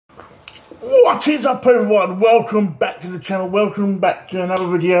What is up, everyone? Welcome back to the channel. Welcome back to another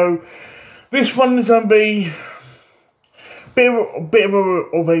video. This one is going to be a bit of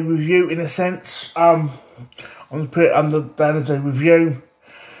a review in a sense. I'm going to put it under that as a review.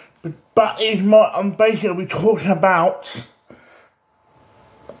 But I'm basically talking about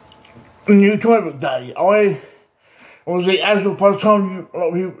New Comic Book Day. Obviously, as by the time a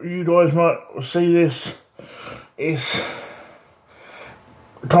lot of you guys might see this, it's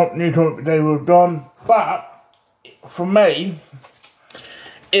New Comic Book Day would have gone. But for me,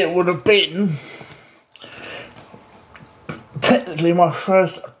 it would have been technically my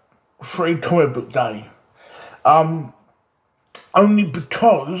first free comic book day. Only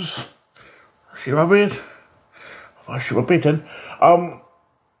because I should have bitten.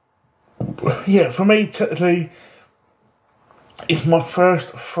 Yeah, for me, technically, it's my first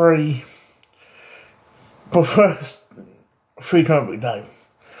free comic book day.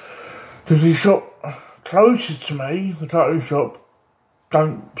 Because the shop closest to me, the cartoon shop,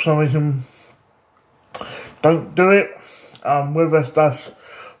 for some reason, don't do it. Whether that's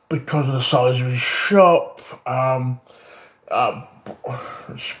because of the size of his shop,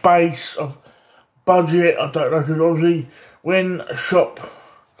 space, of budget, I don't know, because obviously when a shop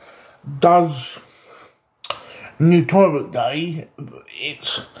does New Comic Book Day,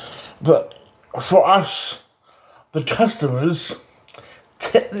 it's that for us, the customers,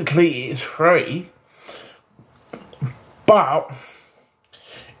 technically it's free, but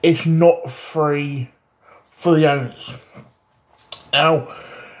it's not free for the owners. Now,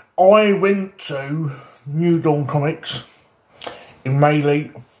 I went to New Dawn Comics in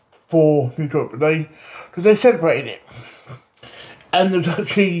Maylee for New Comic Book Day because they celebrated it, and there's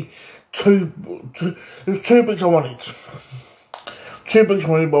actually two books I wanted.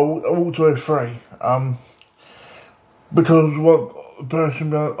 But also free. Because the person,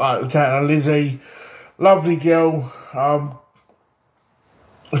 the character Lizzie, lovely girl, for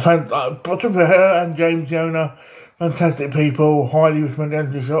her and James, the owner, fantastic people, highly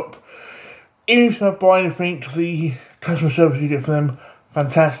recommend the shop. If you buy anything, the customer service you get for them,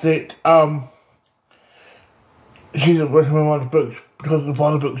 fantastic. She's recommended one of the books because of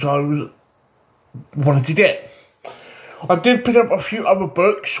one of the books I wanted to get. I did pick up a few other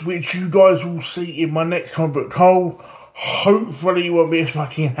books, which you guys will see in my next comic book haul. Hopefully, it won't be as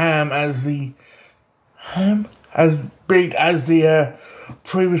fucking as big as the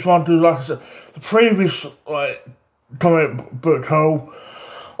previous one. Because, like I said, the previous comic book haul,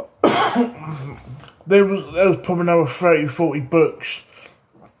 there was probably another 30-40 books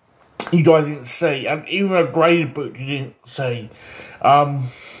you guys didn't see, and even a graded book you didn't see.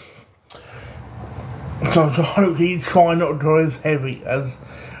 So hopefully try not to go as heavy as,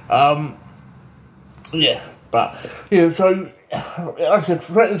 yeah, but, yeah, so, like I said,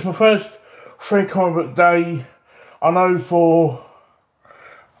 it's my first free comic book day. I know for,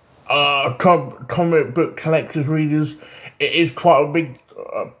 comic book collectors, readers, it is quite a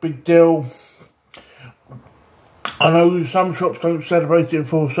big deal. I know some shops don't celebrate it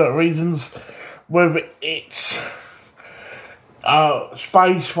for certain reasons, whether it's,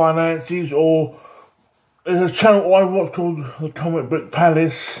 space, finances, or there's a channel I watch called the Comic Book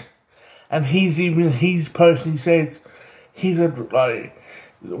Palace, and he's personally said, he said, the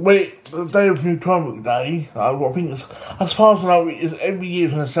day of New Comic Book Day, I think it's, as far as I know, it's every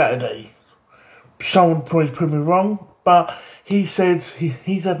year on a Saturday. Someone probably put me wrong, but he said,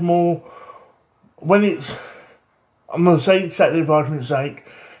 he's had more, when it's, I'm going to say Saturday for argument's sake,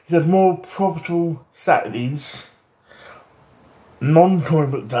 he's had more profitable Saturdays, non-comic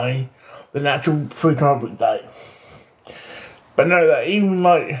book day, than actual free comic book day. But no, that even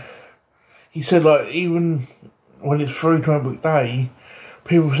he said even when it's free comic book day,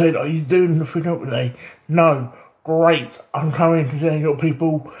 people said, are you doing the free comic book day? No, great, I'm coming because then you've got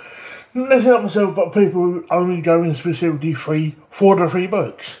people, not necessarily myself, but people who only go in specifically for the free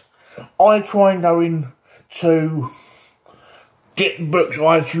books. I try and go in to get books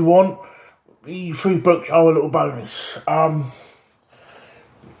I actually want. The free books are a little bonus.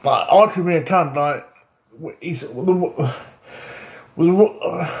 Archie being a cunt, one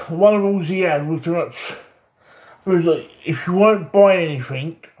of the rules he had was pretty much, it was if you weren't buying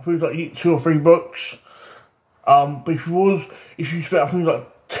anything, it was you get 2 or 3 books. But if you spent things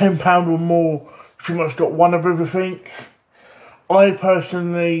 £10 or more, you pretty much got one of everything. I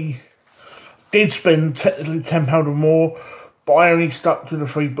personally did spend technically £10 or more, but I only stuck to the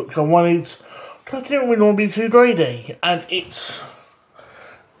 3 books I wanted. Because I didn't really want to be too greedy, and it's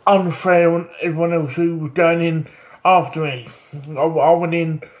unfair on everyone else who was going in after me. I went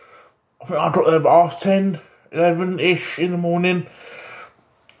in, I got there about 10, 11-ish in the morning.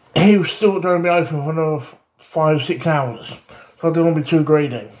 he was still going to be open for another 5-6 hours, so I didn't want to be too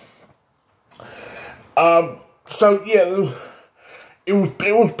greedy. So yeah, it was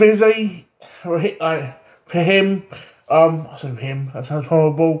busy for him. I said him, that sounds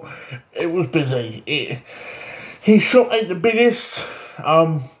horrible. It was busy. His shop ain't the biggest.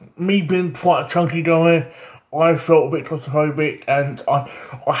 Me being quite a chunky guy, I felt a bit claustrophobic, and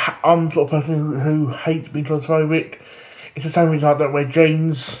I'm the sort of person who hates being claustrophobic. It's the same reason I don't wear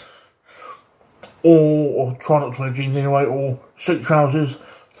jeans, or try not to wear jeans anyway, or suit trousers.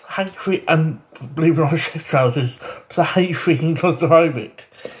 I hate fit, and believe it or not, shirt trousers, because I hate feeling claustrophobic.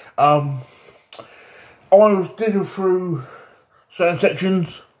 I was digging through certain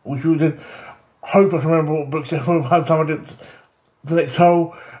sections, which we did. Hope I can remember what books there were by the time I did the next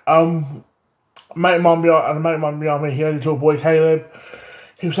hole. A mate of mine behind me, he had a little boy, Caleb.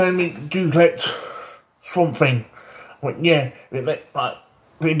 He was saying to me, do you collect Swamp Thing? I went, yeah. He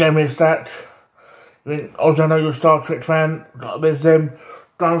gave me a stack. Obviously I know you're a Star Trek fan. There's them.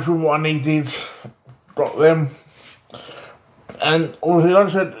 Going through what I needed. Got them. And obviously, like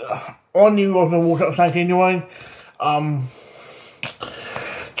I said, I knew I was going to walk up stack anyway.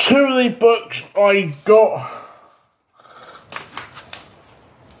 2 of the books I got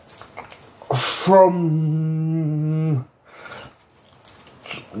from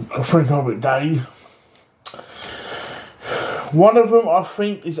Free Comic Day. One of them I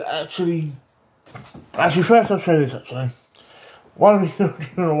think is actually first I'll show you this actually. One of them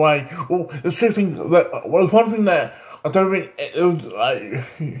in a way. Well, there's 2 things that. Well, one thing that I don't think it was like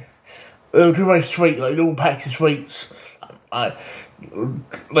they were very sweet, like little packs of sweets.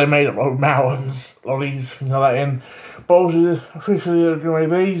 They made up like melons, lollies, things like that in. But obviously, officially they're giving away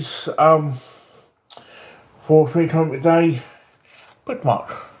these for Free Comic Day. Pretty much.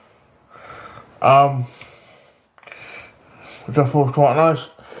 Which I thought was quite nice.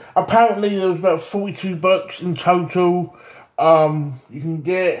 Apparently there was about 42 books in total. You can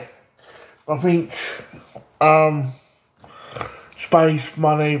get, I think, space,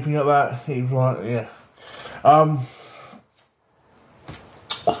 money, things like that. It was like, yeah.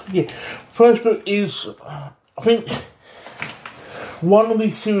 Yeah. First book is, I think, one of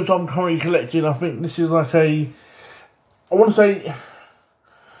these series I'm currently collecting. I think this is like I want to say,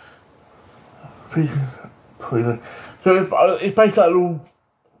 so it's basically like a little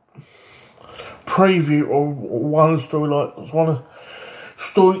preview of one story, like one of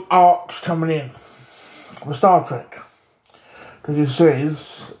story arcs coming in for Star Trek, because it says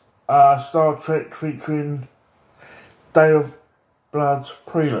Star Trek featuring Day of Blood's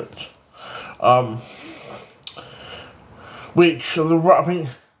Prelude, which I think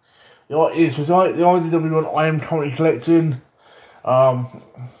the IDW one I am currently collecting. I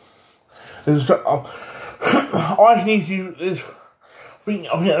need to. I think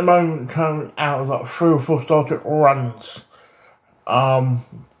at the moment coming out of like 3 or 4 Star Trek runs. I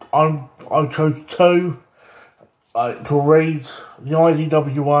chose 2 to read, the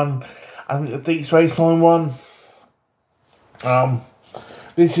IDW one and the Deep Space Nine one.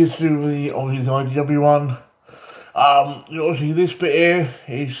 This is obviously the IDW one. Obviously this bit here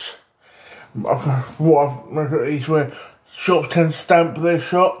is what I've read is where shops can stamp their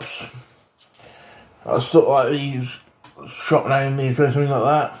shops. Stuff like these shop name, the address, things like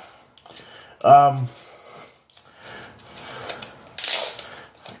that.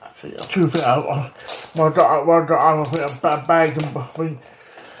 To be fair, when I got home, I put a bag and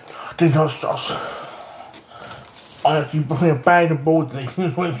I actually put a bag and board these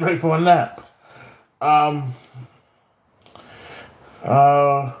and went straight for my nap.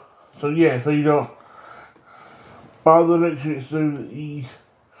 So yeah, so you got by the looks of it through the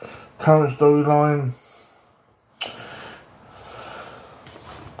current storyline.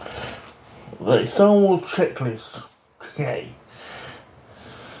 The Star Wars checklist. Okay.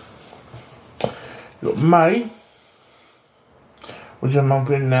 You got May, which is a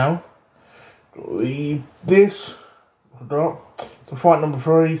month in now. Got the fight number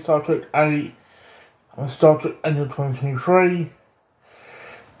 3, Star Trek 8, and Star Trek Annual 2023.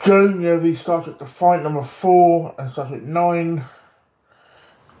 June, you have the Star Trek The Fight number 4 and Star Trek 9.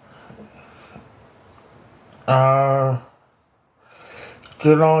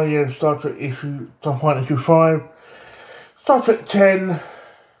 July, you have Star Trek issue 5. Star Trek 10.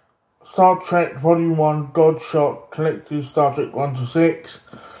 Star Trek Volume 1 Godshot Collective Star Trek 1 to 6.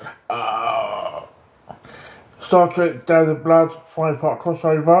 Star Trek Day of the Blood 5-part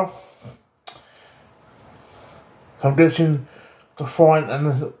crossover. So I'm guessing the Fight and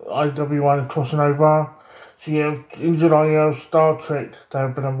the IW1 are crossing over. So you have, in July you have Star Trek Day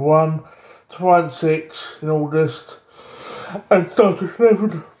of the number 1, The Fight 6 in August, and Star Trek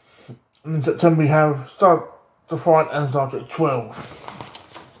 7 And in September we have Star Defiant and Star Trek 12.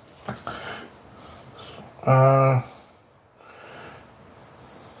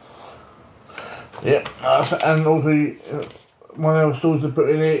 Yeah, and also one of the stories to put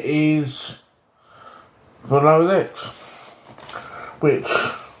in it is the Lower Decks, which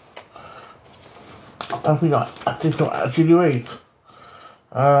I don't think I did not actually read.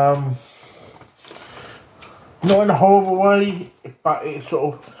 Not in a horrible way, but it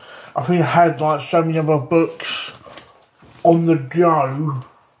sort of, I think it had like so many other books on the go.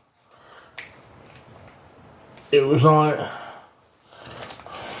 It was like I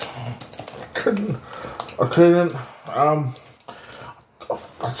couldn't got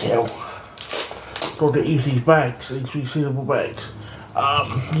to use these bags, these resealable bags.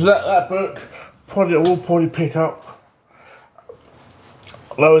 That book I will probably pick up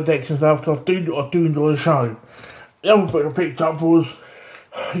Lower Decks and stuff, so I do enjoy the show. The other book I picked up was,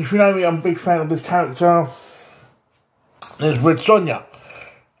 if you know me, I'm a big fan of this character. There's Red Sonja.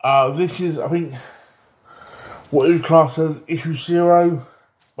 This is, I think, what is classed as issue 0,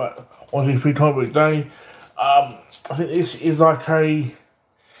 but obviously free comic book day. I think this is like I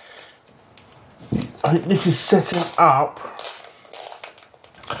think this is setting up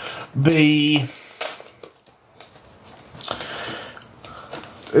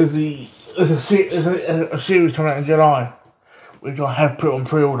there's a series coming out in July, which I have put on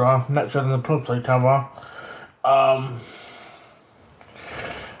pre-order, naturally than the Prostate cover.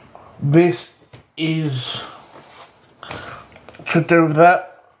 This is to do with that.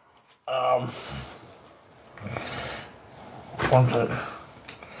 One sec.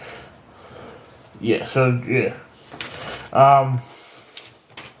 Yeah, so yeah. The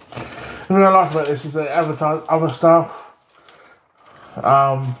thing I like about this is they advertise other stuff.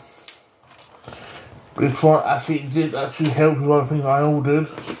 Which one actually did actually help with one thing I ordered.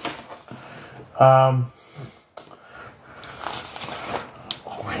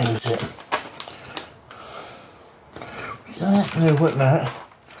 Where is it? No, what that?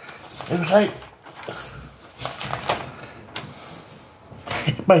 It was like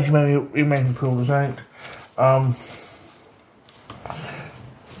it basically made me feel the same.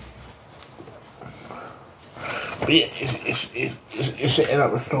 But yeah, it's setting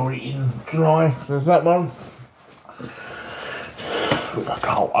up a story in July. There's that one.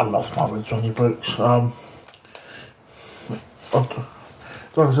 I love my Red Sonja books.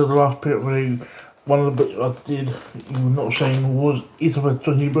 Like I said, the last bit review, one of the books I did, you were not saying, is a Red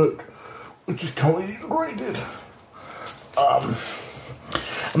Sonja book, which is currently graded.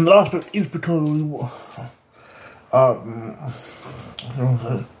 And the last book is because one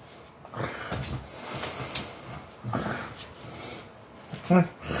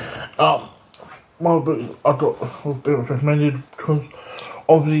of the books I got was very much recommended because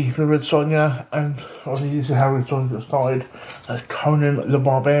obviously the Red Sonja, and obviously this is how Red Sonja got started as Conan the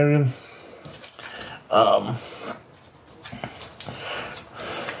Barbarian. I'm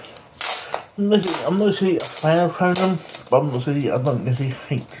not necessarily a fan of Conan, but I don't necessarily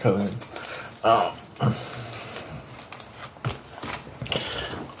hate Conan.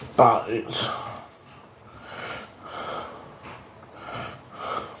 But it's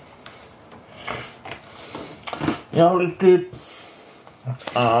yeah, it's good.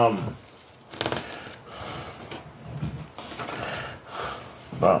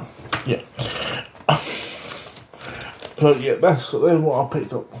 But yeah. So yeah, that's what I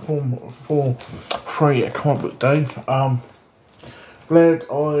picked up for free at Comic Book Day. Glad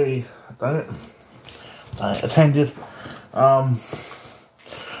I attended.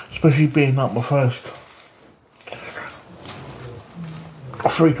 Especially being like my first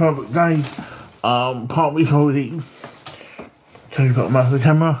free Comic Book Day. Part of me's already tell you about the mouth of the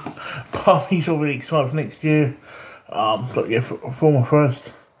camera. Part of me's already excited for next year. But yeah, for my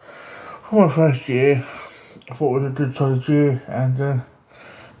first year, I thought it was a good solid year, and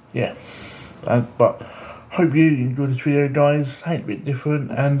yeah. But hope you enjoyed this video, guys. Ain't a bit different,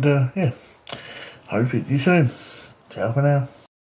 and yeah, hope to see you soon. Ciao for now.